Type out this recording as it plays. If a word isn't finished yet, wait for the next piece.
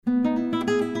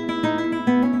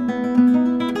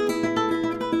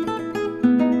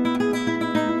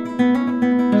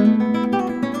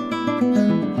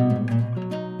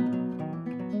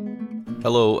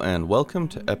Hello and welcome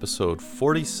to episode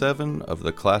 47 of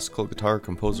the Classical Guitar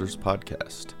Composers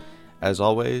Podcast. As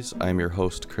always, I'm your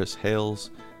host Chris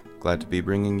Hales, glad to be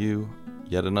bringing you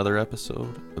yet another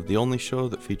episode of the only show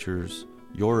that features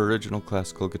your original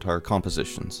classical guitar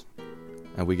compositions.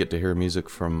 And we get to hear music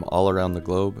from all around the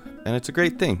globe, and it's a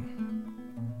great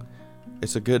thing.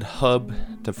 It's a good hub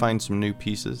to find some new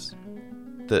pieces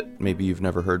that maybe you've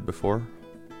never heard before,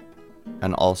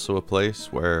 and also a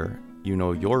place where you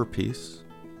know your piece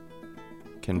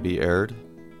can be aired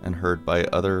and heard by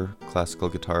other classical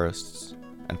guitarists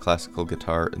and classical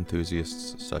guitar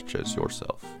enthusiasts such as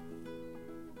yourself.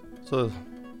 So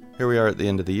here we are at the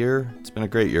end of the year. It's been a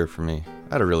great year for me.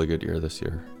 I had a really good year this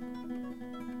year.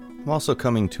 I'm also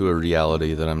coming to a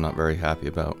reality that I'm not very happy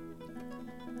about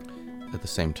at the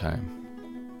same time.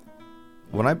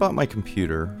 When I bought my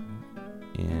computer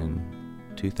in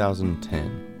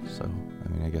 2010, so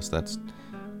I guess that's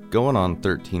going on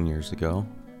 13 years ago.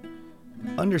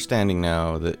 Understanding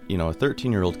now that, a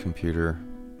 13-year-old computer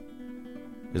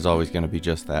is always going to be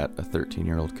just that, a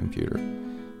 13-year-old computer.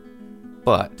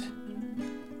 But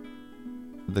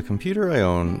the computer I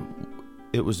own,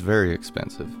 it was very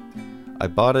expensive. I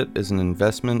bought it as an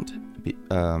investment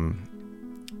to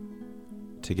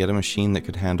get a machine that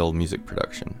could handle music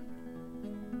production.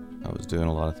 I was doing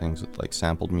a lot of things with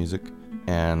sampled music,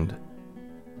 and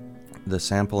the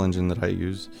sample engine that I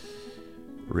use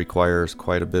requires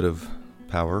quite a bit of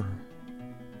power,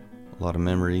 a lot of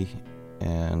memory,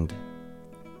 and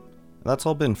that's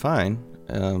all been fine.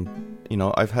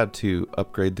 I've had to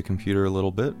upgrade the computer a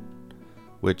little bit,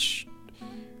 which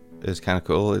is kind of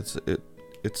cool.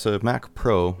 It's a Mac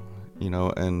Pro,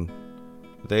 and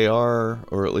they are,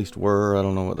 or at least were, I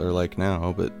don't know what they're like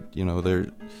now, but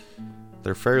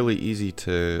they're fairly easy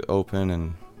to open,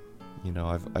 and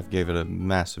I've gave it a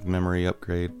massive memory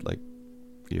upgrade like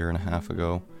a year and a half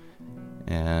ago,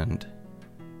 and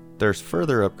there's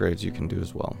further upgrades you can do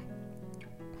as well.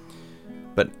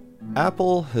 But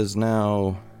Apple has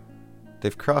now,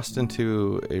 they've crossed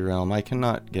into a realm. I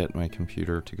cannot get my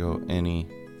computer to go any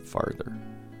farther.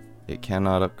 It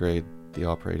cannot upgrade the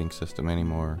operating system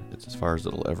anymore. It's as far as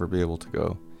it'll ever be able to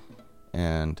go.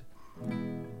 And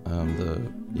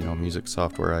the music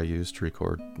software I use to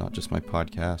record not just my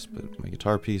podcast but my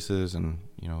guitar pieces and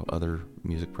other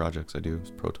music projects I do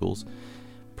is Pro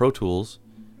Tools,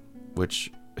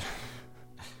 which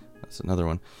that's another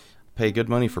one. Pay good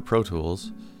money for Pro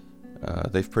Tools.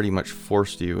 They've pretty much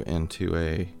forced you into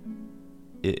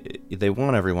they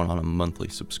want everyone on a monthly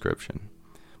subscription.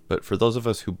 But for those of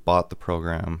us who bought the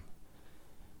program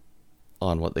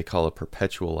on what they call a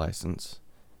perpetual license,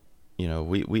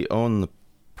 we own the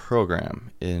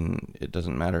program. It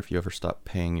doesn't matter if you ever stop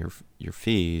paying your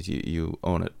fees, you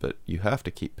own it, but you have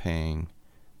to keep paying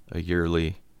a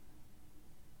yearly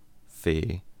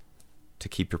fee to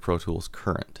keep your Pro Tools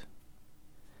current.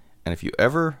 And if you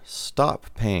ever stop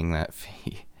paying that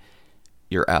fee,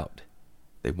 you're out.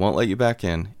 They won't let you back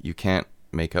in. You can't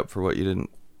make up for what you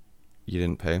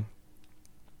didn't pay.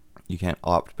 You can't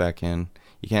opt back in.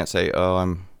 You can't say,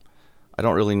 I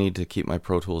don't really need to keep my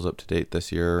Pro Tools up to date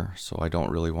this year, so I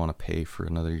don't really want to pay for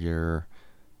another year.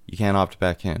 You can't opt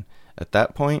back in. At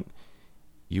that point,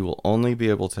 you will only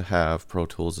be able to have Pro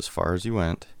Tools as far as you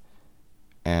went,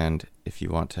 and if you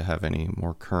want to have any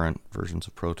more current versions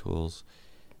of Pro Tools,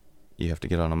 you have to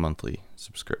get on a monthly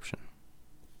subscription,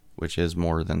 which is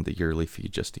more than the yearly fee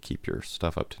just to keep your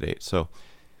stuff up to date. So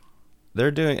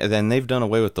they've done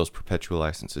away with those perpetual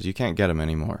licenses. You can't get them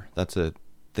anymore. That's a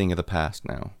thing of the past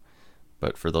now.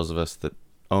 But for those of us that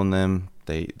own them,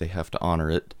 they have to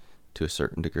honor it to a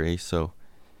certain degree. So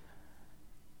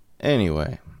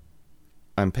anyway,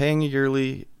 I'm paying a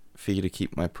yearly fee to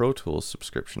keep my Pro Tools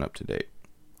subscription up to date.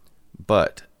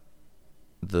 But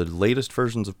the latest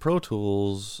versions of Pro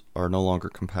Tools are no longer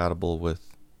compatible with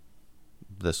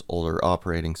this older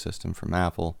operating system from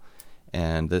Apple.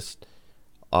 And this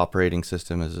operating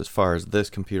system is as far as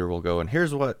this computer will go. And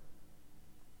here's what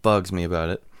bugs me about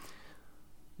it.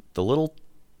 The little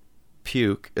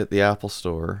puke at the Apple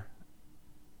store,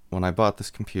 when I bought this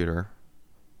computer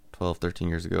 12, 13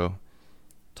 years ago,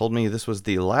 told me this was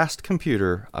the last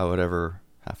computer I would ever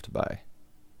have to buy.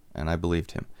 And I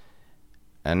believed him.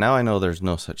 And now I know there's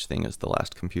no such thing as the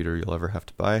last computer you'll ever have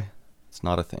to buy. It's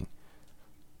not a thing.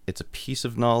 It's a piece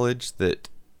of knowledge that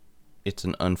it's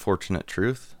an unfortunate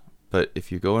truth, but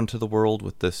if you go into the world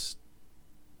with this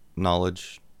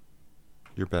knowledge,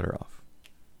 you're better off.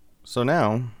 So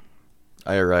now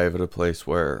I arrive at a place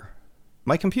where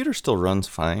my computer still runs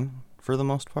fine for the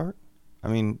most part. I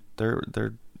mean,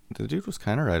 the dude was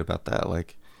kind of right about that.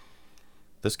 Like,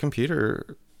 this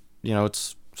computer,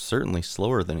 it's certainly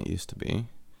slower than it used to be,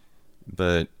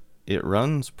 but it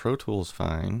runs Pro Tools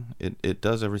fine. It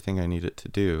does everything I need it to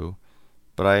do,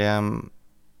 but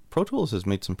Pro Tools has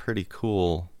made some pretty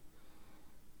cool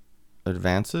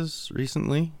advances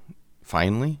recently,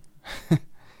 finally.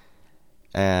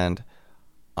 And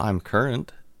I'm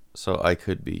current, so I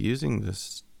could be using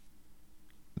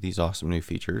these awesome new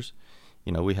features.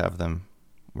 You know, we have them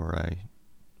where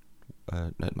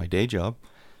at my day job,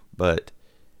 but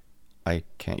I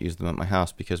can't use them at my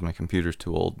house because my computer's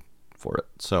too old for it.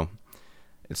 So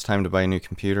it's time to buy a new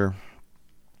computer.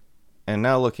 And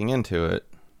now looking into it,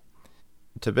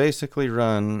 to basically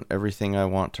run everything I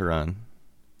want to run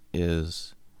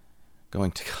is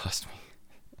going to cost me.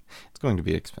 It's going to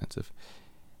be expensive.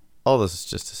 All this is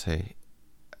just to say,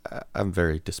 I'm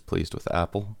very displeased with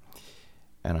Apple,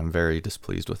 and I'm very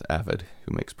displeased with Avid,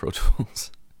 who makes Pro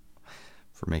Tools,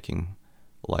 for making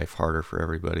life harder for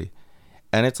everybody.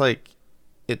 And it's like,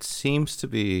 it seems to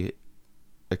be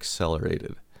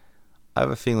accelerated. I have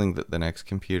a feeling that the next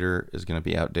computer is going to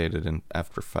be outdated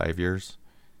after 5 years,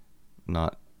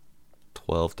 not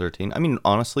 12, 13. I mean,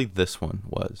 honestly, this one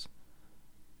was.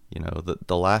 You know,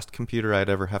 the last computer I'd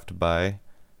ever have to buy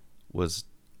was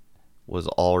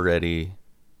already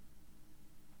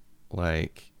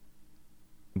like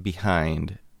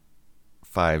behind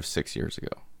 5-6 years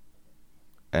ago,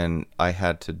 and I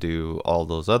had to do all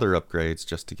those other upgrades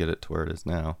just to get it to where it is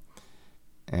now.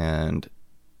 And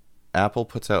Apple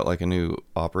puts out like a new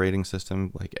operating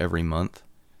system like every month,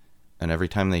 and every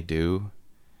time they do,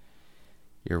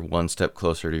 you're one step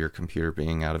closer to your computer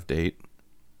being out of date.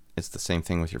 It's the same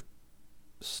thing with your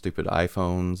stupid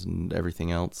iPhones and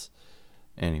everything else.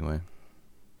 Anyway,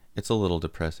 it's a little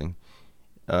depressing.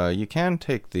 You can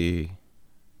take the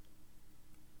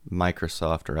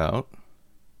Microsoft route,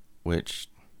 which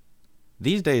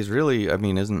these days really, I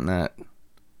mean, isn't that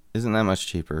much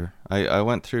cheaper. I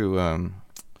went through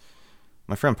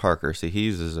my friend Parker. See, he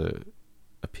uses a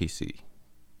PC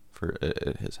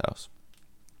at his house,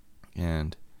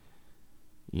 and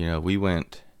you know, we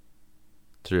went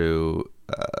through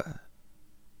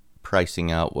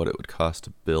pricing out what it would cost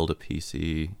to build a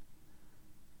PC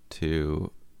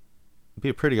to be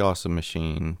a pretty awesome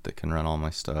machine that can run all my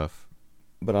stuff.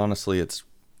 But honestly, it's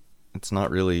not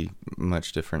really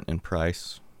much different in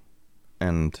price,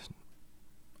 and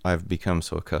I've become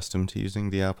so accustomed to using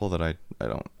the Apple that I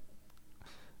don't.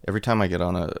 Every time I get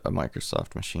on a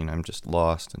Microsoft machine, I'm just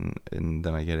lost, and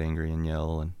then I get angry and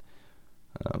yell, and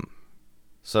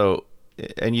so.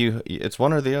 And it's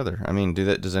one or the other. I mean,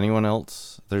 does anyone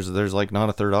else? There's like not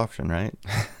a third option, right?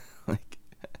 Like,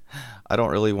 I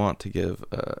don't really want to give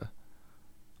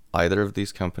either of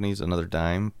these companies another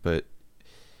dime, but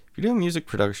if you're doing music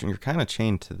production, you're kind of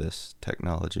chained to this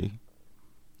technology.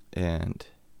 And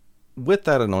with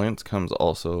that annoyance comes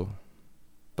also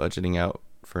budgeting out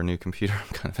for a new computer.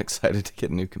 I'm kind of excited to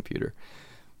get a new computer.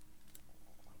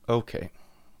 Okay.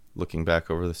 Looking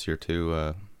back over this year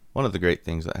too, one of the great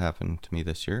things that happened to me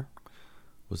this year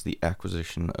was the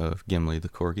acquisition of Gimli the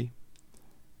Corgi.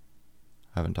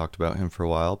 I haven't talked about him for a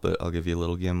while, but I'll give you a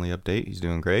little Gimli update. He's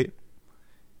doing great.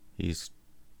 He's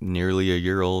nearly a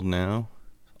year old now.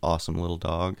 Awesome little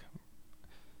dog.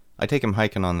 I take him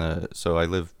hiking so I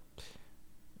live,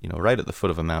 right at the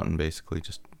foot of a mountain, basically.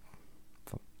 Just,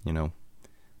 I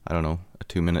don't know, a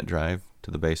 2-minute drive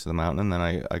to the base of the mountain, and then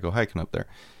I go hiking up there.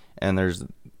 And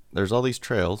there's all these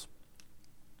trails,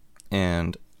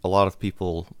 and a lot of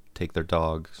people take their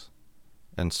dogs,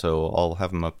 and so I'll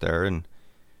have them up there, and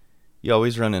you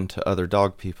always run into other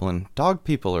dog people, and dog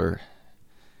people are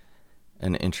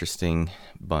an interesting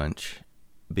bunch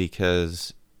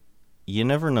because you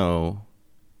never know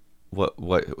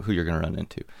who you're going to run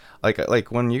into.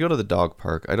 Like when you go to the dog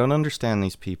park, I don't understand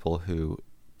these people who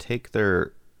take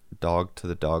their dog to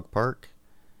the dog park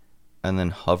and then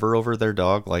hover over their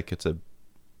dog like it's a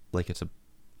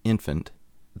infant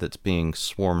that's being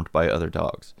swarmed by other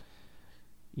dogs.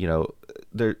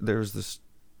 There's this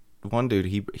one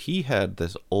dude, he had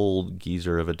this old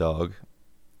geezer of a dog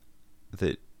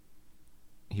that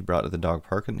he brought to the dog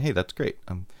park, and hey, that's great.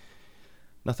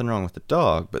 Nothing wrong with the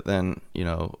dog, but then,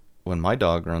 when my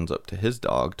dog runs up to his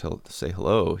dog to say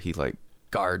hello, he like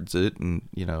guards it, and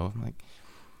I'm like,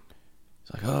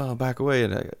 it's like, oh, back away.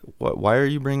 And why are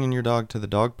you bringing your dog to the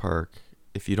dog park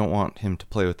if you don't want him to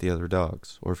play with the other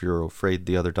dogs, or if you're afraid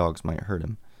the other dogs might hurt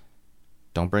him?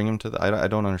 Don't bring him to I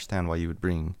don't understand why you would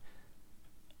bring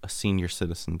a senior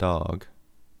citizen dog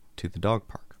to the dog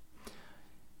park.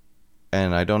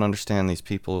 And I don't understand these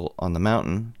people on the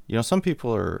mountain. Some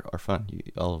people are fun.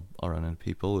 I'll run into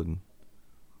people and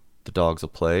the dogs will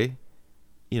play.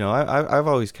 I've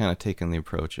always kind of taken the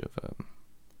approach of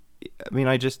I mean,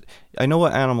 I know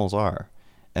what animals are,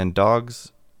 and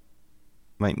dogs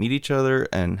might meet each other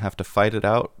and have to fight it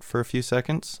out for a few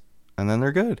seconds, and then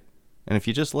they're good. And if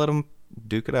you just let them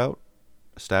duke it out,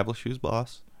 establish who's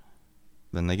boss,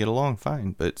 then they get along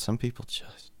fine. But some people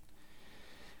just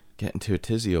get into a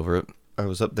tizzy over it. I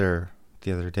was up there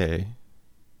the other day,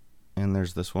 and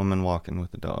there's this woman walking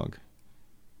with a dog,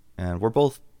 and we're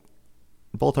both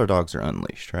our dogs are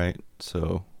unleashed, right?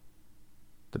 So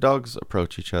the dogs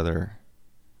approach each other,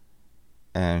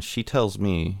 and she tells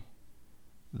me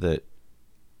that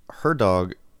her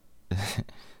dog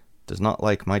does not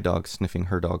like my dog sniffing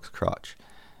her dog's crotch.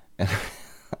 And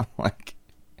I'm like,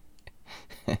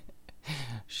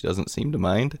 she doesn't seem to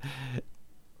mind.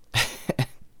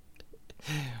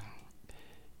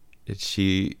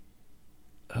 She,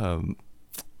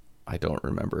 I don't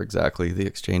remember exactly the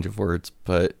exchange of words,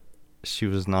 but she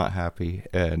was not happy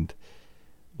and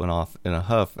went off in a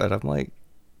huff. And I'm like,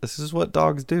 this is what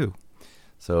dogs do.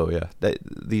 So yeah,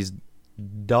 these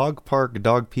dog park,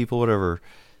 dog people, whatever,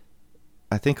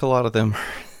 I think a lot of them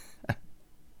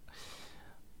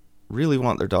really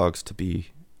want their dogs to be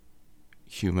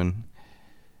human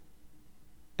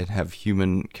and have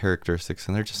human characteristics,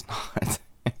 and they're just not.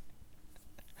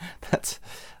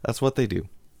 That's what they do.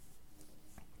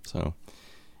 So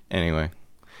anyway,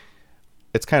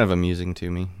 it's kind of amusing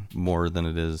to me more than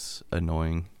it is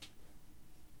annoying.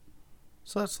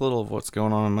 So that's a little of what's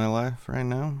going on in my life right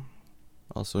now.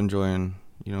 Also enjoying,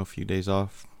 a few days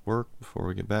off work before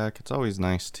we get back. It's always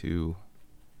nice to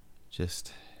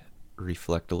just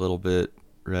reflect a little bit,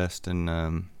 rest, and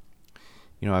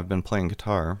I've been playing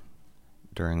guitar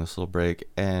during this little break,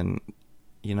 and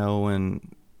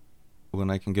when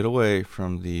I can get away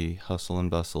from the hustle and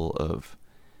bustle of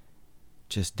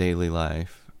just daily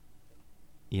life,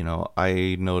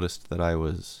 I noticed that I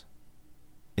was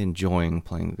enjoying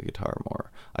playing the guitar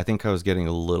more. I think I was getting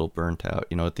a little burnt out.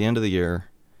 At the end of the year,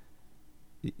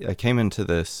 I came into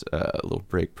this little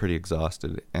break pretty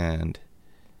exhausted, and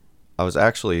I was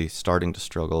actually starting to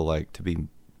struggle,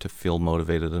 to feel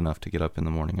motivated enough to get up in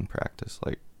the morning and practice.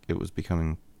 It was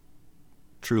becoming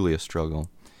truly a struggle.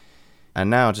 And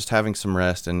now just having some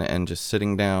rest and just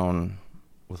sitting down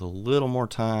with a little more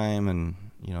time and,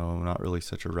 not really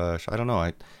such a rush. I don't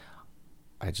know.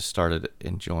 I just started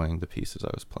enjoying the pieces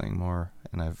I was playing more,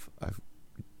 and I've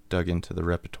dug into the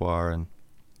repertoire and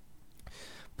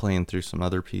playing through some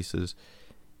other pieces,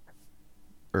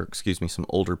 some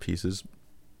older pieces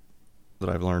that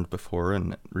I've learned before,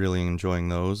 and really enjoying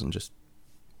those, and just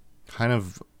kind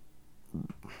of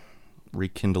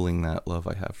rekindling that love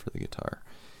I have for the guitar.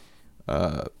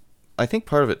 I think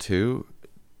part of it too,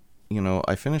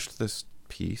 I finished this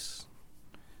piece.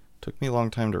 Took me a long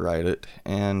time to write it,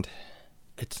 and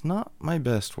it's not my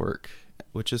best work,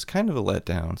 which is kind of a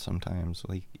letdown sometimes.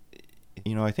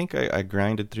 I think I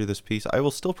grinded through this piece. I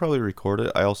will still probably record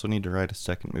it. I also need to write a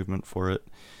second movement for it,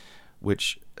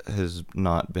 which has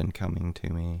not been coming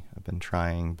to me. I've been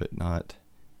trying, but not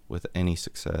with any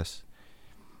success.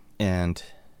 And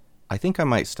I think I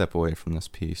might step away from this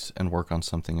piece and work on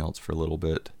something else for a little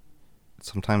bit.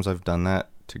 Sometimes I've done that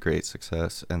to great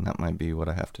success, and that might be what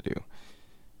I have to do.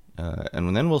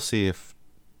 And then we'll see if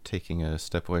taking a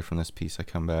step away from this piece, I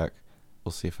come back.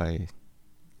 We'll see if I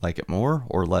like it more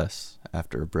or less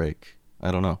after a break. I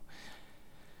don't know.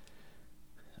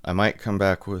 I might come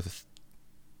back with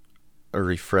a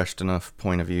refreshed enough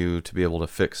point of view to be able to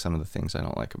fix some of the things I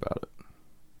don't like about it.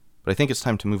 But I think it's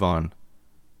time to move on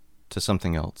to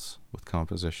something else with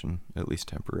composition, at least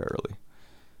temporarily.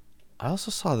 I also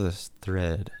saw this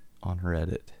thread on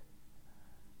Reddit.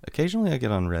 Occasionally I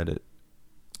get on Reddit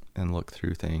and look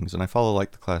through things, and I follow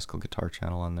the classical guitar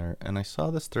channel on there, and I saw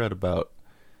this thread about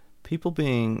people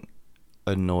being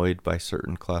annoyed by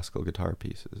certain classical guitar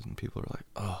pieces, and people are like,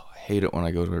 oh, I hate it when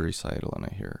I go to a recital and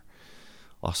I hear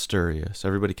Asturias.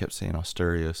 Everybody kept saying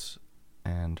Asturias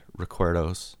and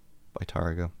Recuerdos by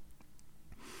Targa.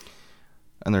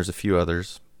 And there's a few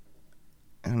others.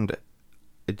 And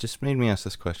it just made me ask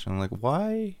this question. I'm like,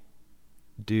 why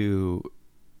do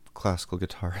classical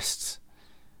guitarists,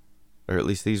 or at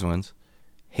least these ones,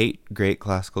 hate great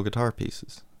classical guitar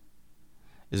pieces?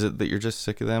 Is it that you're just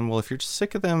sick of them? Well, if you're just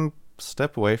sick of them,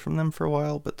 step away from them for a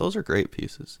while. But those are great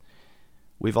pieces.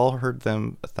 We've all heard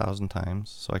them 1,000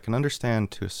 times. So I can understand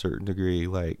to a certain degree,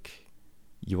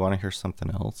 you want to hear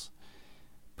something else.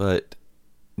 But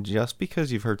just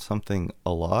because you've heard something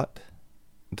a lot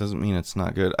doesn't mean it's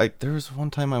not good. There was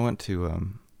one time I went to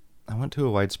a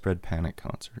Widespread Panic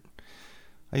concert.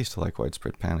 I used to like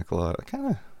Widespread Panic a lot. I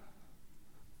kind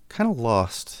of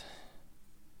lost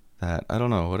that. I don't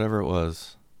know, whatever it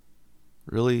was.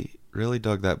 Really really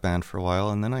dug that band for a while,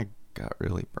 and then I got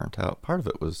really burnt out. Part of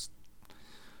it was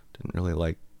didn't really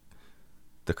like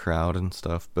the crowd and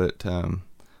stuff, but I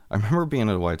remember being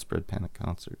at a Widespread Panic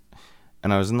concert,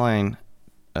 and I was in line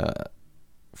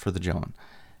for the John,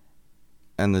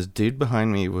 and this dude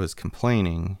behind me was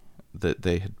complaining that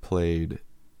they had played,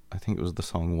 I think it was the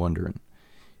song Wonderin',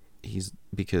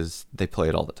 because they play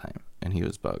it all the time, and he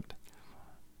was bugged.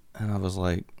 And I was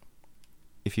like,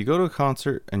 if you go to a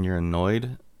concert and you're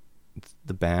annoyed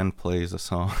the band plays a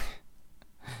song,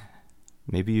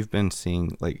 maybe you've been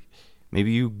seeing, like,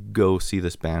 maybe you go see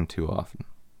this band too often.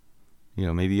 You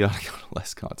know, maybe you ought to go to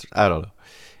less concerts. I don't know.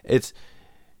 It's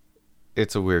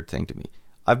a weird thing to me.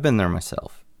 I've been there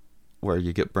myself, where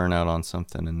you get burnt out on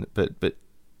something, but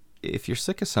if you're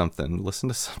sick of something, listen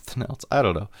to something else. I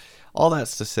don't know. All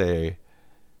that's to say,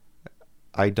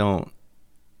 I don't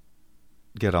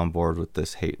get on board with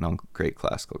this hating on great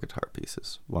classical guitar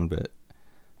pieces one bit.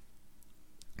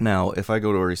 Now, if I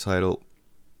go to a recital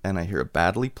and I hear a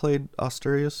badly played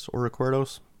Asturias or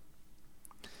Recuerdos,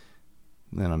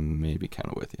 then I'm maybe kind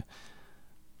of with you.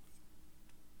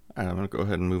 All right, I'm going to go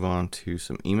ahead and move on to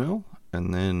some email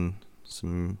and then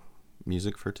some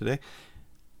music for today.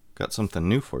 Got something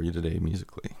new for you today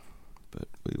musically, but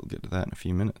we'll get to that in a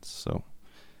few minutes. So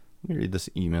let me read this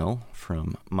email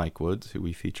from Mike Woods, who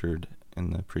we featured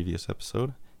in the previous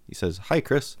episode. He says, "Hi,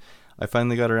 Chris. I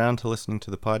finally got around to listening to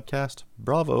the podcast.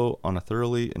 Bravo on a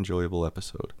thoroughly enjoyable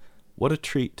episode. What a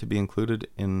treat to be included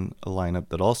in a lineup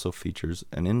that also features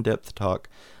an in-depth talk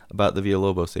about the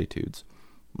Villalobos Etudes.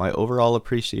 My overall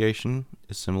appreciation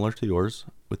is similar to yours,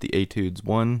 with the Etudes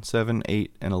 1, 7,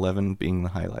 8, and 11 being the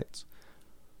highlights.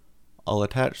 I'll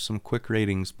attach some quick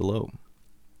ratings below.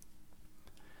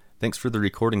 Thanks for the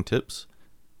recording tips.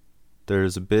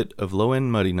 There's a bit of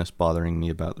low-end muddiness bothering me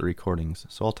about the recordings,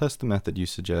 so I'll test the method you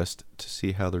suggest to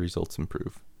see how the results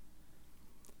improve.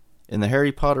 In the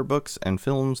Harry Potter books and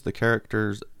films, the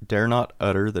characters dare not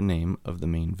utter the name of the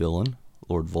main villain,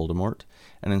 Lord Voldemort,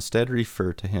 and instead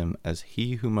refer to him as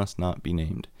he who must not be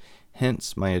named.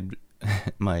 Hence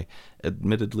my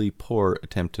admittedly poor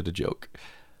attempt at a joke.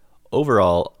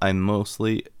 Overall, I'm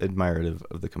mostly admirative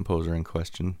of the composer in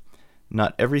question.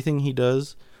 Not everything he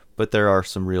does, but there are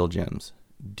some real gems.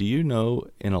 Do you know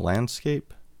In a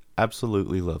Landscape?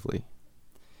 Absolutely lovely."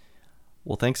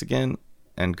 Well, thanks again,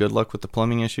 and good luck with the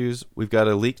plumbing issues. We've got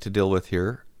a leak to deal with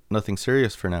here. Nothing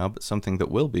serious for now, but something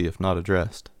that will be if not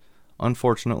addressed.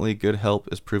 Unfortunately, good help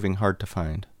is proving hard to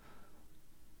find.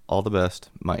 All the best,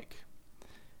 Mike.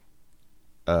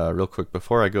 Real quick,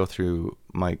 before I go through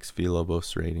Mike's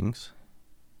Villalobos ratings,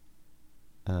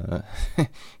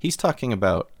 he's talking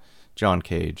about John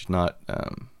Cage, not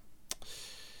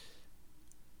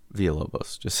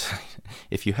Villalobos. Just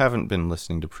if you haven't been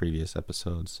listening to previous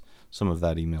episodes, some of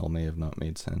that email may have not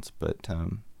made sense. But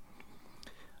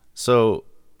so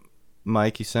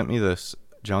Mike, he sent me this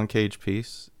John Cage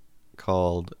piece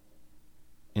called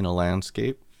In a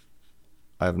Landscape.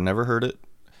 I've never heard it.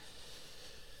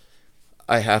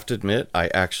 I have to admit, I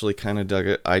actually kind of dug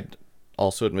it. I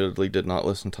also admittedly did not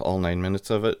listen to all 9 minutes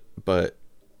of it, but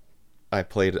I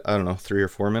played, 3 or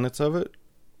 4 minutes of it,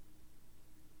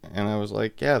 and I was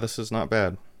like, yeah, this is not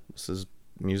bad. This is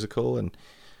musical, and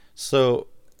so,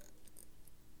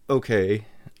 okay,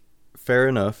 fair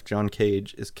enough, John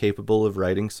Cage is capable of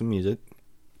writing some music,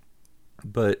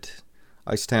 but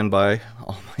I stand by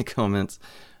all my comments,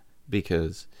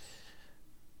 because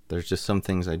there's just some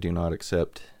things I do not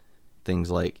accept.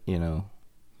 Things like,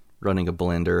 running a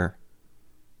blender,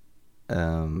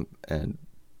 and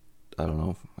I don't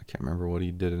know, I can't remember what he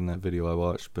did in that video I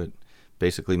watched, but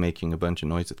basically making a bunch of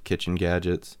noise with kitchen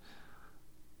gadgets,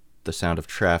 the sound of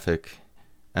traffic,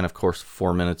 and of course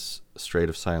 4 minutes straight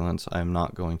of silence. I'm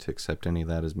not going to accept any of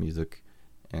that as music,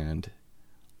 and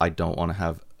I don't want to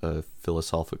have a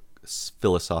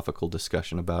philosophical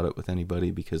discussion about it with anybody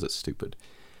because it's stupid,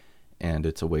 and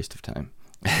it's a waste of time.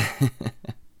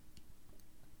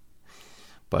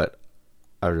 But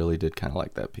I really did kind of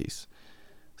like that piece.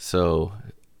 So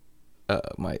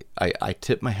I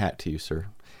tip my hat to you, sir.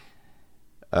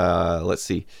 Let's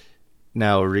see.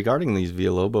 Now, regarding these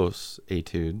Villalobos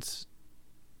Etudes,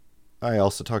 I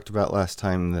also talked about last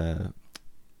time the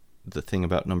thing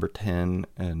about number 10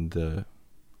 and the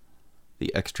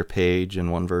extra page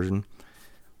in one version.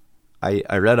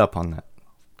 I read up on that.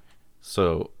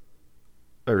 So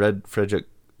I read Frederick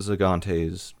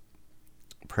Zagante's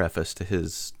preface to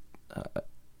his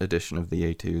edition of the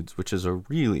Etudes, which is a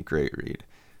really great read.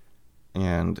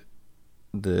 And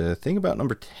the thing about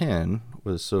number 10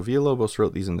 was, so Villalobos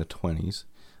wrote these in the 20s.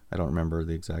 I don't remember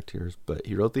the exact years, but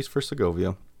he wrote these for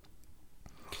Segovia.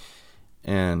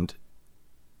 And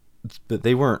but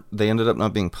they ended up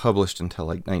not being published until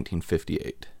like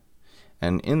 1958.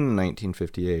 And in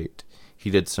 1958, he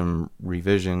did some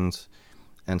revisions.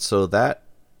 And so that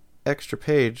extra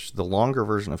page, the longer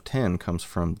version of 10, comes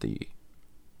from the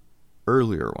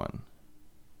earlier one.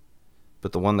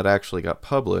 But the one that actually got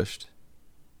published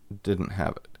didn't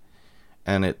have it.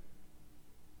 And it,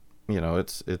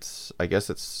 it's I guess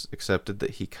it's accepted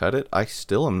that he cut it. I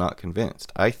still am not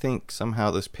convinced. I think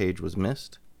somehow this page was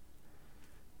missed.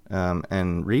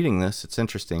 And reading this, it's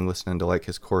interesting listening to like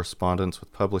his correspondence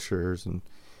with publishers, and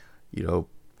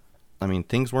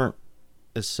things weren't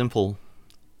as simple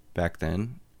back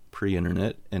then,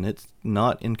 pre-internet, and it's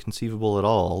not inconceivable at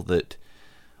all that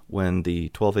when the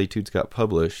 12 Etudes got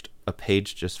published, a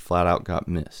page just flat out got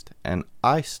missed. And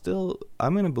I'm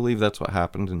going to believe that's what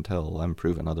happened until I'm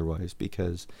proven otherwise,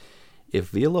 because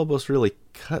if Villalobos really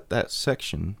cut that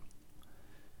section,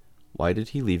 why did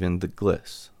he leave in the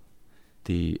gliss?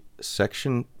 The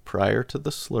section prior to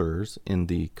the slurs in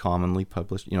the commonly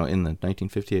published, in the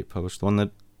 1958 published, the one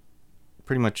that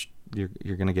pretty much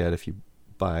you're going to get if you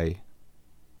buy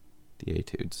the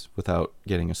Etudes without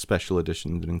getting a special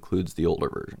edition that includes the older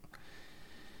version.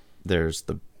 There's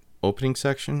the opening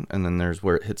section, and then there's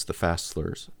where it hits the fast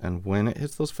slurs. And when it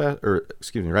hits those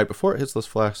right before it hits those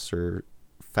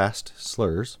fast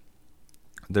slurs,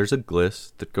 there's a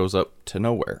gliss that goes up to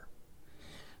nowhere.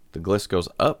 The gliss goes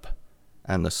up,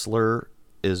 and the slur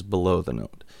is below the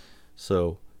note.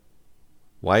 So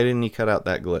why didn't he cut out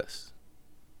that gliss?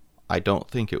 I don't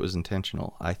think it was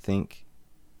intentional. I think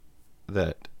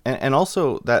that, and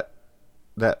also that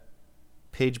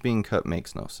page being cut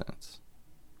makes no sense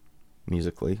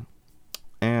musically.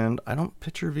 And I don't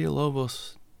picture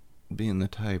Villalobos being the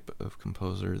type of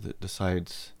composer that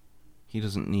decides he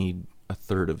doesn't need a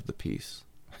third of the piece.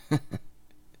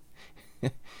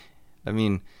 I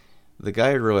mean, the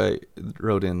guy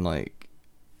wrote in like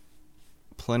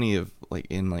plenty of like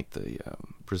in like the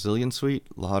Brazilian suite,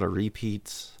 a lot of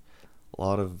repeats, a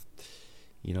lot of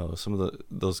some of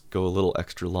those go a little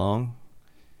extra long.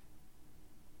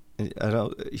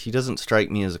 He doesn't strike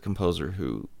me as a composer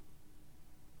who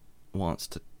wants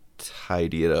to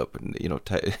tidy it up and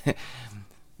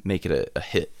make it a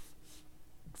hit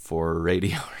for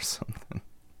radio or something.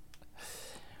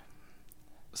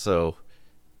 So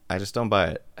I just don't buy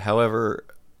it. However,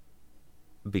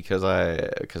 because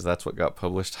that's what got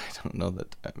published, I don't know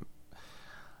that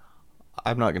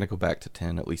I'm not going to go back to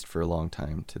 10, at least for a long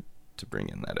time, to bring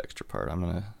in that extra part. I'm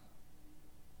going to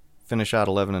finish out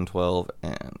 11 and 12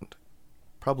 and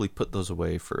probably put those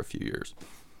away for a few years.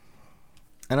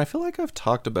 And I feel like I've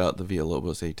talked about the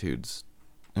Villalobos Etudes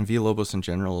and Villalobos in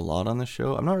general a lot on this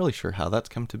show. I'm not really sure how that's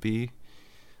come to be,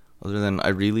 other than I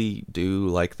really do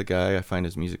like the guy. I find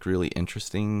his music really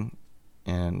interesting,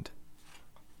 and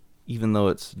even though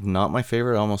it's not my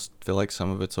favorite, I almost feel like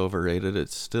some of it's overrated.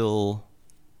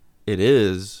 It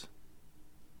is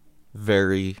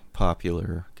very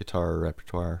popular guitar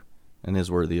repertoire and is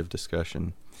worthy of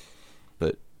discussion,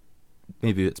 but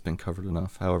maybe it's been covered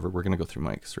enough. However, we're going to go through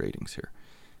Mike's ratings here.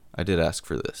 I did ask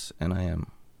for this, and I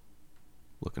am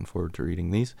looking forward to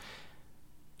reading these.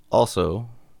 Also,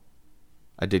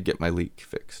 I did get my leak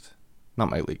fixed. Not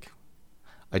my leak.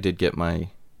 I did get my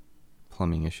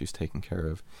plumbing issues taken care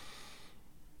of.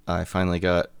 I finally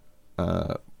got,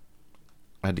 I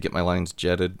had to get my lines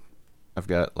jetted. I've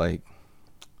got like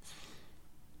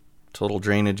total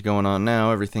drainage going on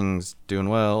now. Everything's doing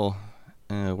well.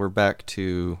 We're back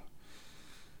to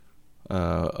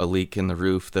a leak in the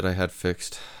roof that I had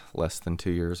fixed less than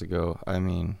 2 years ago. I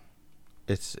mean,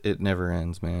 it never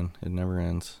ends, man. It never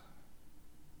ends.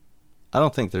 I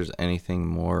don't think there's anything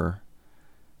more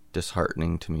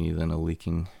disheartening to me than a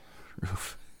leaking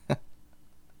roof.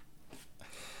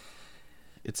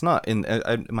 It's not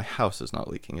my house is not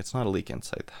leaking. It's not a leak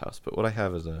inside the house, but what I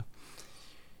have is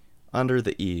under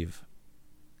the eave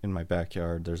in my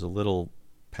backyard, there's a little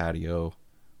patio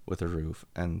with a roof,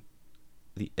 and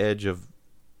the edge of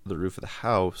the roof of the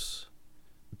house,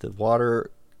 the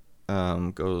water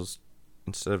goes,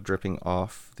 instead of dripping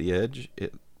off the edge,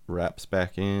 it wraps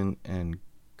back in and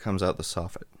comes out the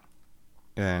soffit.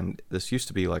 And this used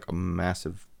to be like a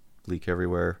massive leak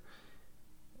everywhere.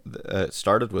 It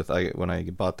started with when I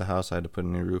bought the house, I had to put a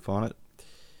new roof on it.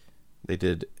 They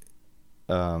did.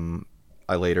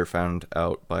 I later found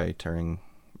out by tearing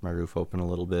my roof open a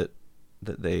little bit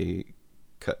that they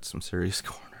cut some serious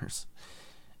corners.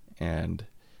 And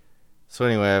so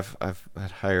anyway, I've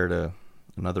hired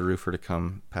another roofer to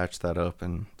come patch that up,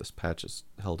 and this patch is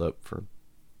held up for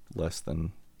less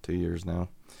than 2 years now.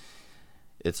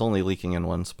 It's only leaking in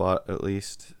one spot at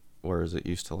least, whereas it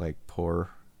used to like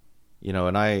pour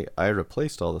And I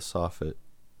replaced all the soffit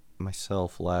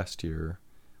myself last year,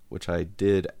 which I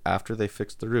did after they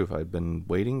fixed the roof. I'd been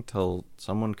waiting till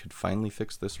someone could finally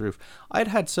fix this roof. I'd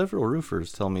had several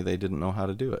roofers tell me they didn't know how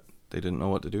to do it. They didn't know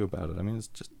what to do about it. I mean, it's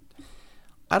just,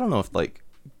 I don't know if like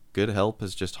good help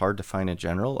is just hard to find in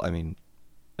general. I mean,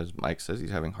 as Mike says,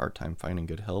 he's having a hard time finding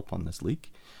good help on this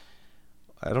leak.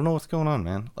 I don't know what's going on,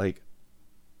 man. Like,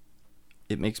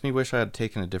 it makes me wish I had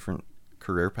taken a different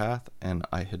career path and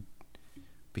I had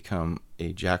become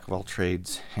a jack of all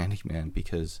trades handyman,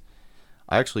 because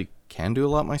I actually can do a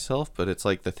lot myself, but it's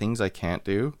like the things I can't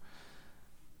do,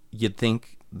 you'd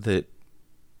think that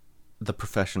the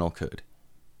professional could.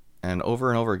 And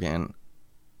over again,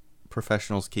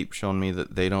 professionals keep showing me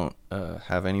that they don't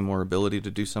have any more ability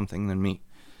to do something than me.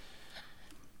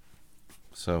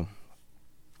 So,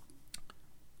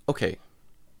 okay.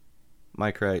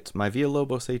 Mike writes, my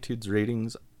Villalobos Etudes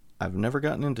ratings, I've never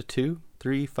gotten into 2,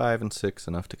 3, 5, and 6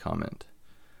 enough to comment.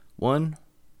 1,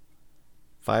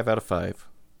 5 out of 5.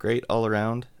 Great all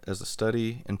around, as a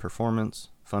study and performance,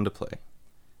 fun to play.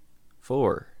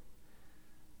 4,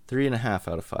 3.5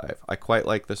 out of 5. I quite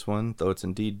like this one, though it's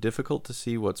indeed difficult to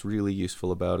see what's really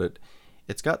useful about it.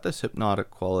 It's got this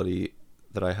hypnotic quality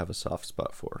that I have a soft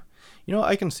spot for.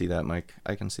 I can see that, Mike.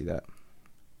 I can see that.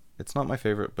 It's not my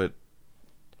favorite, but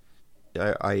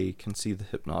I can see the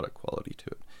hypnotic quality to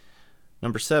it.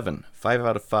 Number 7, 5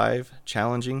 out of 5.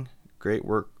 Challenging, great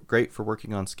for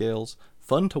working on scales.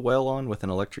 Fun to wail on with an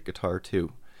electric guitar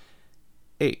too.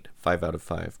 8, 5 out of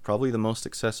 5. Probably the most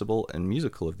accessible and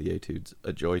musical of the etudes.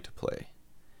 A joy to play.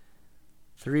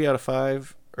 3 out of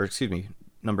 5,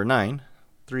 number 9,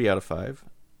 3 out of 5.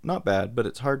 Not bad, but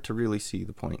it's hard to really see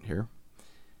the point here.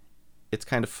 It's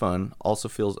kind of fun, also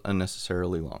feels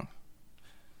unnecessarily long.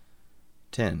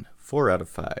 10, 4 out of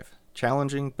 5.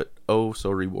 Challenging, but oh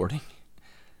so rewarding.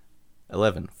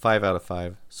 11, 5 out of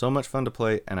 5. So much fun to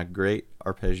play and a great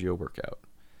arpeggio workout.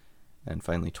 And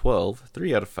finally 12,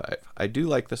 3 out of 5. I do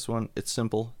like this one. It's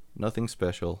simple, nothing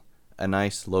special, a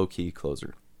nice low-key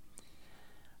closer.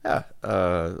 Yeah,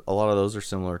 a lot of those are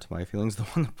similar to my feelings. The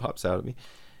one that pops out at me,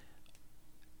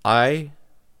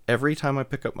 every time I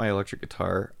pick up my electric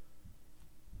guitar,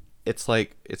 it's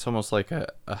almost like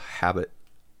a habit.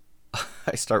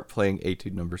 I start playing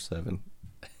Etude number 7.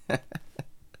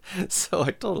 So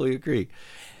I totally agree.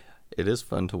 It is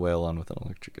fun to wail on with an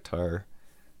electric guitar.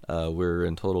 We're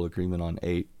in total agreement on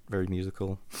 8, very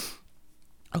musical.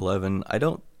 11, I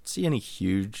don't see any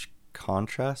huge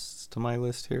contrasts to my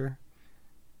list here.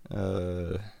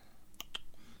 Yeah,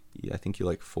 I think you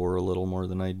like 4 a little more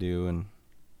than I do, and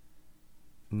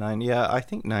 9, yeah, I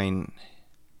think 9,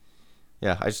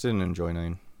 yeah, I just didn't enjoy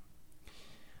 9.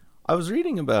 I was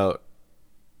reading about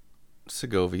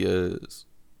Segovia's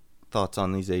thoughts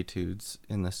on these etudes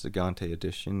in the Sagante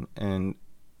edition, and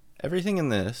everything in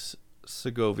this,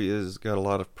 Segovia's got a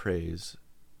lot of praise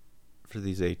for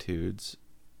these etudes,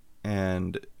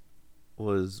 and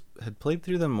had played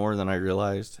through them more than I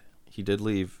realized. He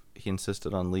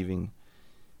insisted on leaving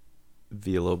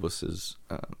Villalobos's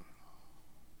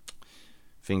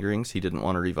fingerings. He didn't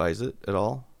want to revise it at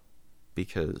all,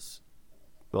 because,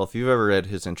 well, if you've ever read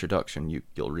his introduction,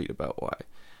 you'll read about why.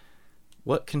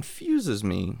 What confuses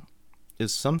me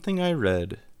is something I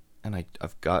read, and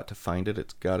I've got to find it.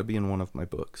 It's got to be in one of my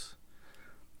books,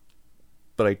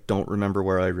 but I don't remember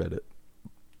where I read it.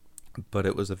 But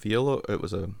it was a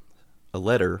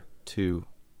letter to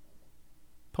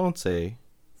Ponce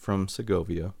from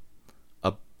Segovia.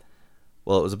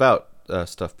 Well, it was about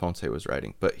stuff Ponce was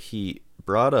writing, but he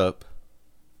brought up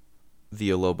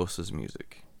Villalobos's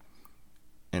music,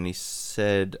 and he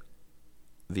said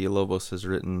Villalobos has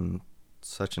written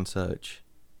such and such.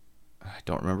 I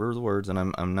don't remember the words, and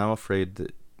I'm now afraid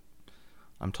that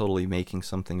I'm totally making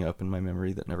something up in my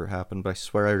memory that never happened, but I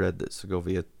swear I read that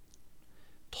Segovia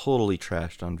totally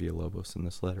trashed on Villalobos in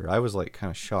this letter. I was like kind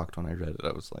of shocked when I read it.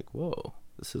 I was like, whoa,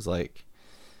 this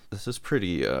is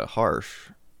pretty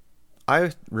harsh.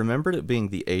 I remembered it being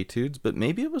the etudes, but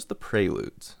maybe it was the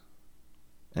preludes.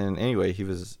 And anyway, he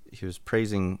was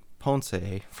praising Ponce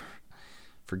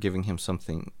for giving him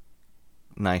something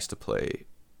nice to play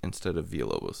instead of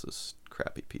Villalobos's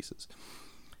crappy pieces.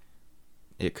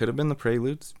 It could have been the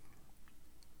preludes.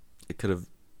 It could have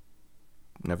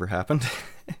never happened.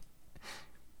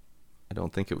 I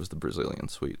don't think it was the Brazilian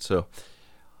suite. So,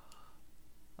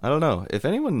 I don't know. If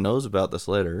anyone knows about this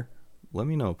letter, let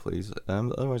me know, please.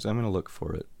 Otherwise, I'm going to look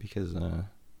for it, because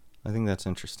I think that's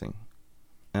interesting.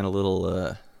 And a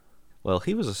little, well,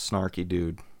 he was a snarky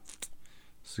dude.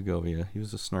 Segovia. He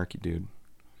was a snarky dude.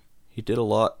 He did a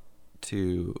lot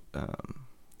to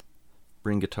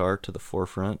bring guitar to the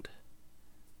forefront,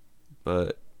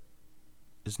 but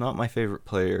is not my favorite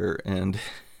player, and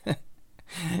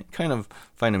kind of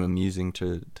find him amusing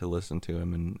to listen to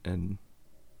him and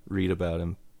read about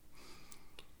him.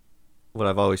 What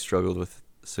I've always struggled with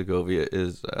Segovia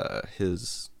is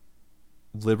his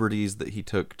liberties that he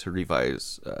took to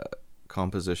revise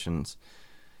compositions.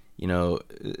 You know,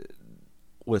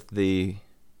 with the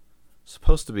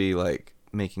supposed to be like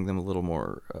making them a little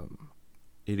more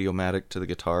idiomatic to the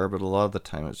guitar, but a lot of the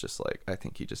time it's just like, I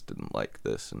think he just didn't like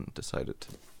this and decided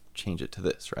to change it to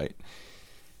this, right?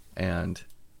 And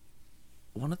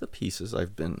one of the pieces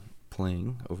I've been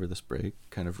playing over this break,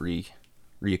 kind of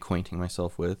reacquainting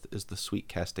myself with, is the Suite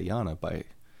Castellana by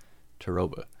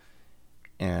Taroba.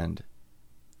 And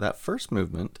that first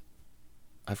movement,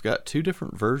 I've got two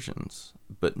different versions,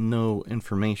 but no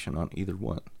information on either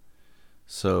one.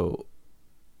 So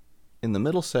in the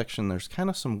middle section, there's kind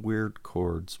of some weird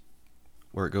chords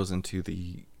where it goes into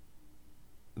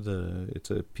it's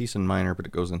a piece in minor, but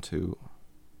it goes into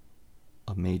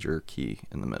a major key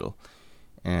in the middle.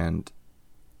 And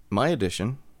my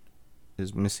edition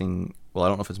is missing, well, I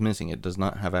don't know if it's missing, it does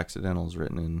not have accidentals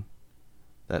written in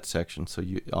that section, so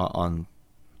you on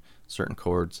certain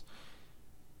chords.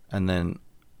 And then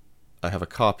I have a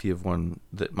copy of one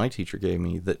that my teacher gave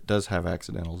me that does have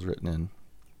accidentals written in,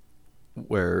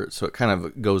 so it kind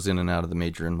of goes in and out of the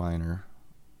major and minor,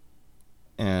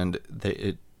 and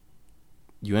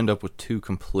you end up with two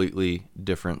completely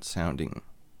different sounding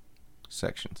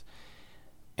sections.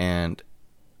 And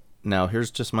now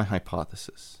here's just my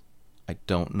hypothesis. I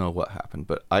don't know what happened,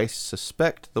 but I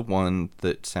suspect the one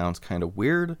that sounds kind of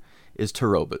weird is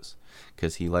Taroba's,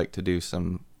 because he liked to do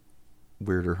some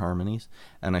weirder harmonies.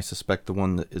 And I suspect the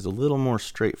one that is a little more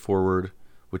straightforward,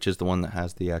 which is the one that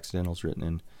has the accidentals written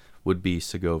in, would be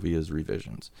Segovia's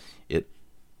revisions. It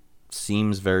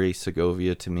seems very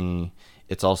Segovia to me.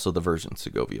 It's also the version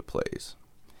Segovia plays.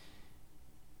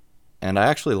 And I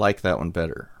actually like that one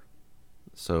better.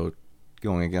 So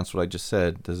going against what I just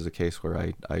said, this is a case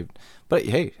where but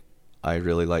hey, I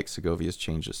really like Segovia's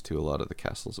changes to a lot of the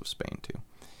Castles of Spain too.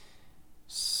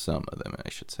 Some of them, I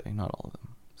should say, not all of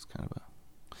them. It's kind of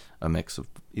a mix of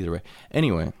either way.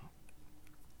 Anyway,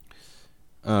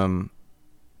 Anna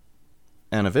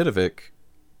Vidovic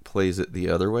plays it the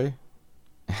other way,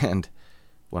 and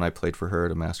when I played for her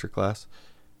at a master class,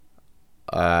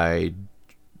 I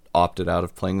opted out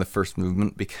of playing the first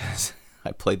movement because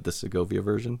I played the Segovia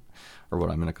version, or what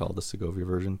I'm going to call the Segovia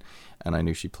version, and I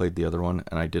knew she played the other one,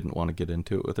 and I didn't want to get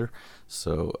into it with her,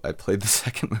 so I played the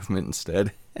second movement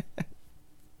instead.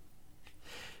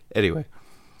 Anyway,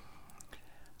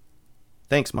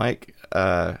 thanks, Mike.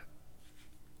 I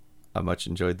much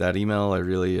enjoyed that email. I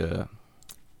really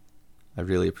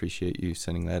appreciate you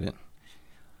sending that in.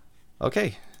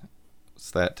 Okay, it's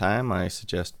that time. I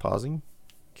suggest pausing,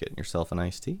 getting yourself an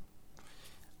iced tea,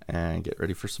 and get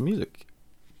ready for some music.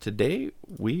 Today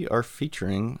we are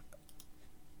featuring,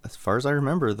 as far as I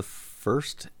remember, the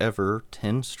first ever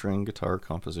 10-string guitar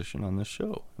composition on this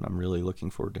show, and I'm really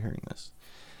looking forward to hearing this.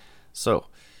 So,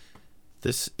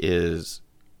 this is,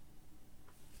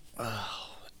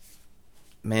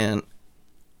 man,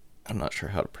 I'm not sure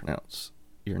how to pronounce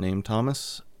your name,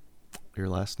 Thomas, your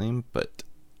last name, but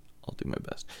I'll do my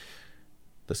best.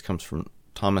 This comes from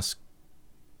Thomas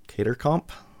Caterkamp,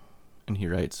 and he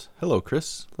writes, "Hello,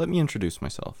 Chris. Let me introduce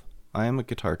myself. I am a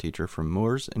guitar teacher from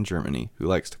Moors in Germany who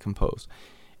likes to compose,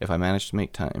 if I manage to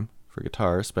make time, for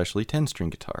guitar, especially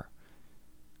 10-string guitar.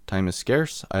 Time is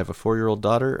scarce. I have a 4-year-old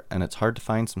daughter, and it's hard to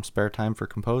find some spare time for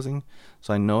composing,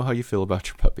 so I know how you feel about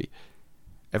your puppy.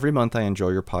 Every month I enjoy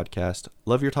your podcast,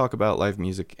 love your talk about live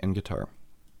music and guitar.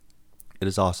 It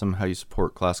is awesome how you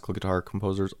support classical guitar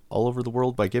composers all over the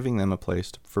world by giving them a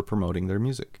place for promoting their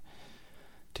music.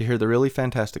 To hear the really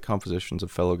fantastic compositions of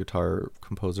fellow guitar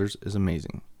composers is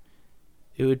amazing.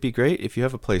 It would be great if you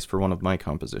have a place for one of my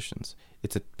compositions.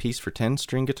 It's a piece for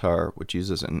 10-string guitar which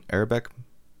uses an Arabic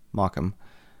makam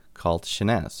called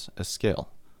shinaz as scale.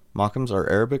 Makams are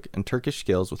Arabic and Turkish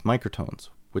scales with microtones.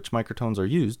 Which microtones are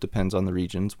used depends on the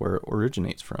regions where it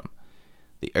originates from.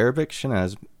 The Arabic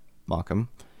shinaz makam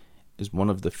is one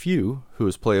of the few who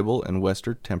is playable in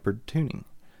Western tempered tuning.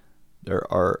 There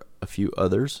are a few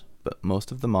others, but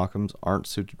most of the makams aren't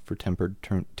suited for tempered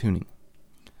tuning.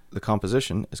 The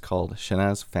composition is called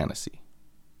Shinaz Fantasy.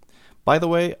 By the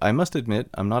way, I must admit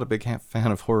I'm not a big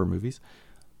fan of horror movies,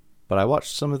 but I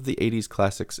watched some of the 80s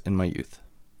classics in my youth.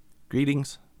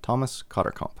 Greetings, Thomas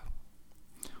Cotterkamp."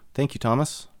 Thank you,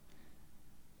 Thomas.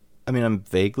 I mean, I'm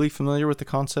vaguely familiar with the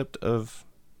concept of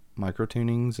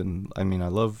microtunings, and I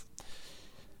love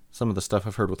some of the stuff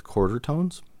I've heard with quarter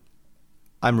tones.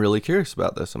 I'm really curious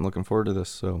about this. I'm looking forward to this.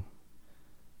 So,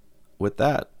 with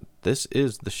that, this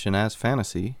is the Shenaz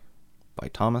Fantasy by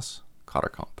Thomas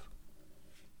Kotterkamp.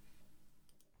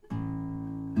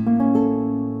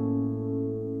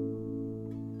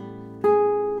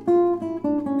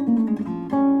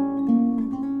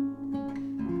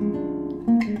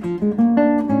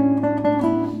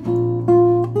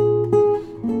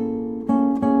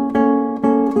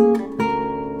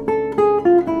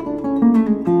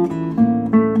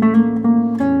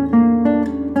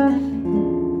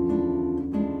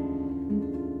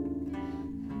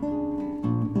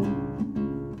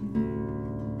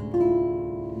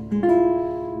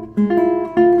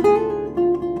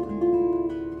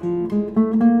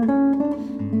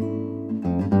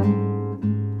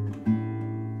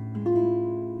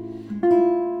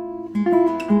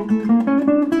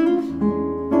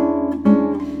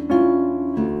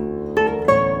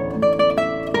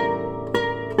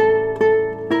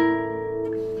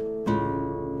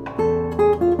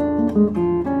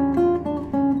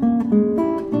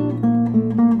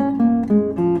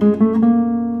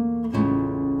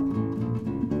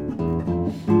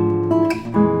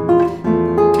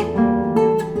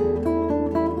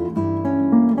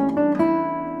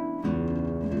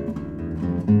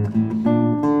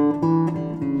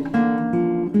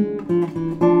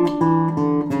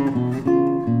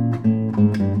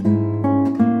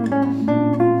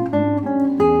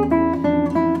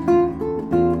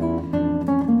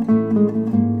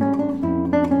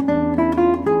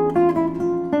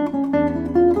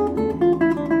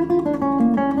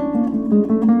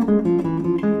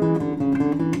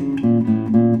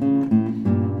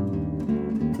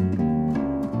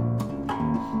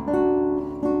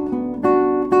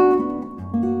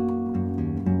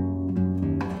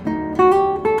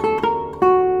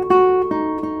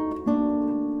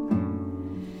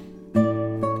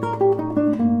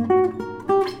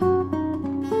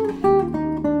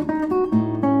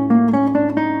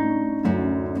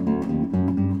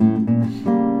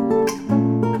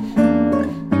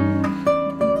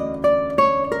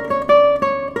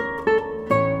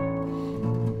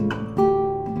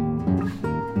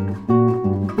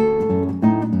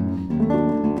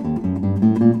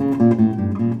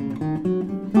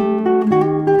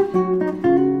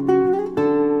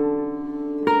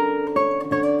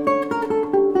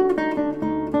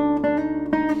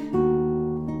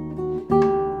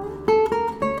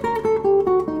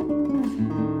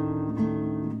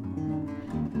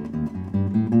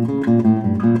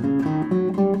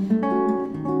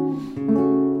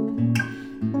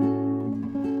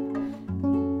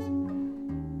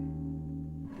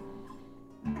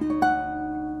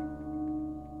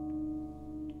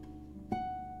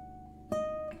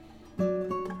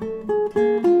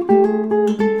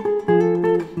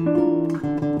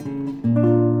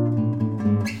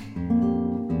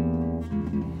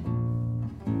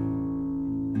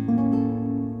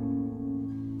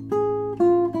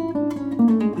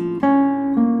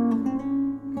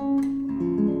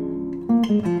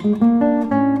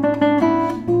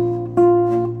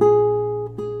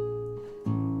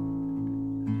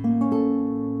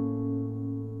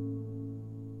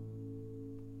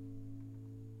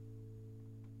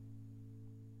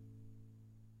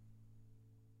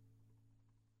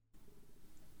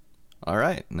 All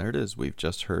right, and there it is. We've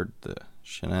just heard the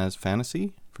Shenaz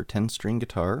Fantasy for 10-string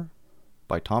guitar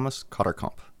by Thomas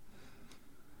Kotterkamp.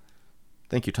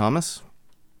 Thank you, Thomas.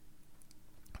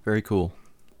 Very cool.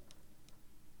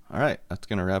 All right, that's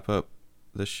going to wrap up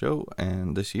this show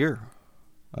and this year.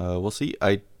 We'll see.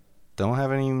 I don't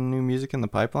have any new music in the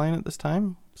pipeline at this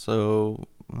time, so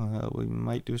we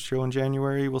might do a show in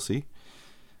January. We'll see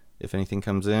if anything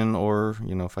comes in, or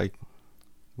if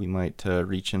we might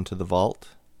reach into the vault.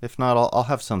 If not, I'll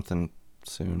have something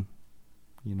soon.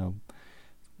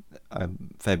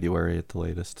 February at the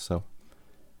latest. So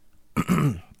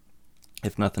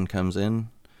if nothing comes in,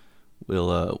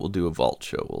 we'll do a vault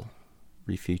show. We'll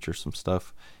refeature some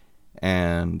stuff,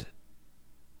 and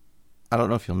I don't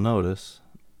know if you'll notice,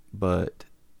 but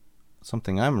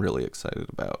something I'm really excited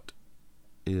about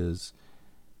is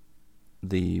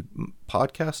the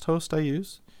podcast host I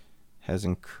use has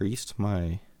increased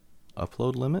my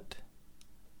upload limit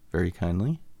very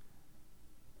kindly,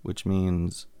 which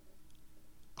means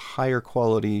higher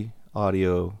quality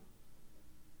audio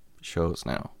shows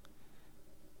now.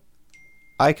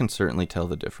 I can certainly tell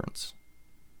the difference.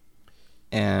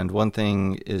 And one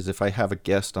thing is, if I have a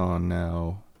guest on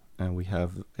now and we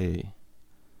have a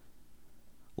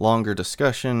longer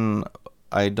discussion,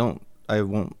 I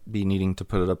won't be needing to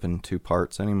put it up in 2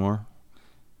 parts anymore.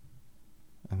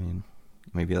 I mean,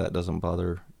 maybe that doesn't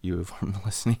bother you from the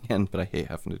listening end, but I hate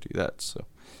having to do that. So,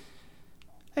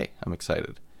 hey, I'm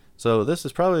excited. So this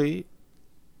is probably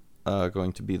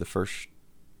going to be the first,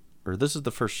 or this is the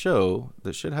first show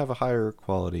that should have a higher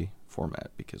quality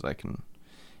format, because I can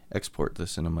export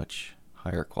this in a much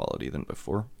higher quality than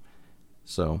before.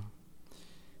 So,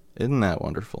 isn't that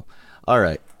wonderful? All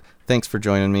right. Thanks for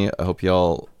joining me. I hope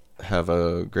y'all have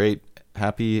a great,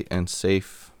 happy, and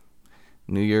safe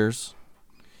New Year's.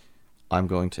 I'm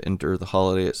going to endure the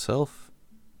holiday itself,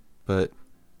 but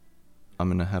I'm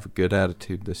going to have a good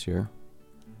attitude this year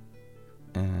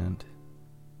and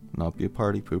not be a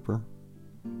party pooper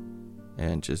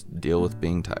and just deal with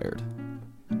being tired.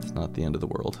 It's not the end of the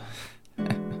world.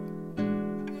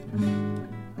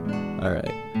 All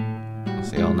right. I'll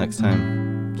see y'all next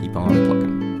time. Keep on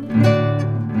plucking.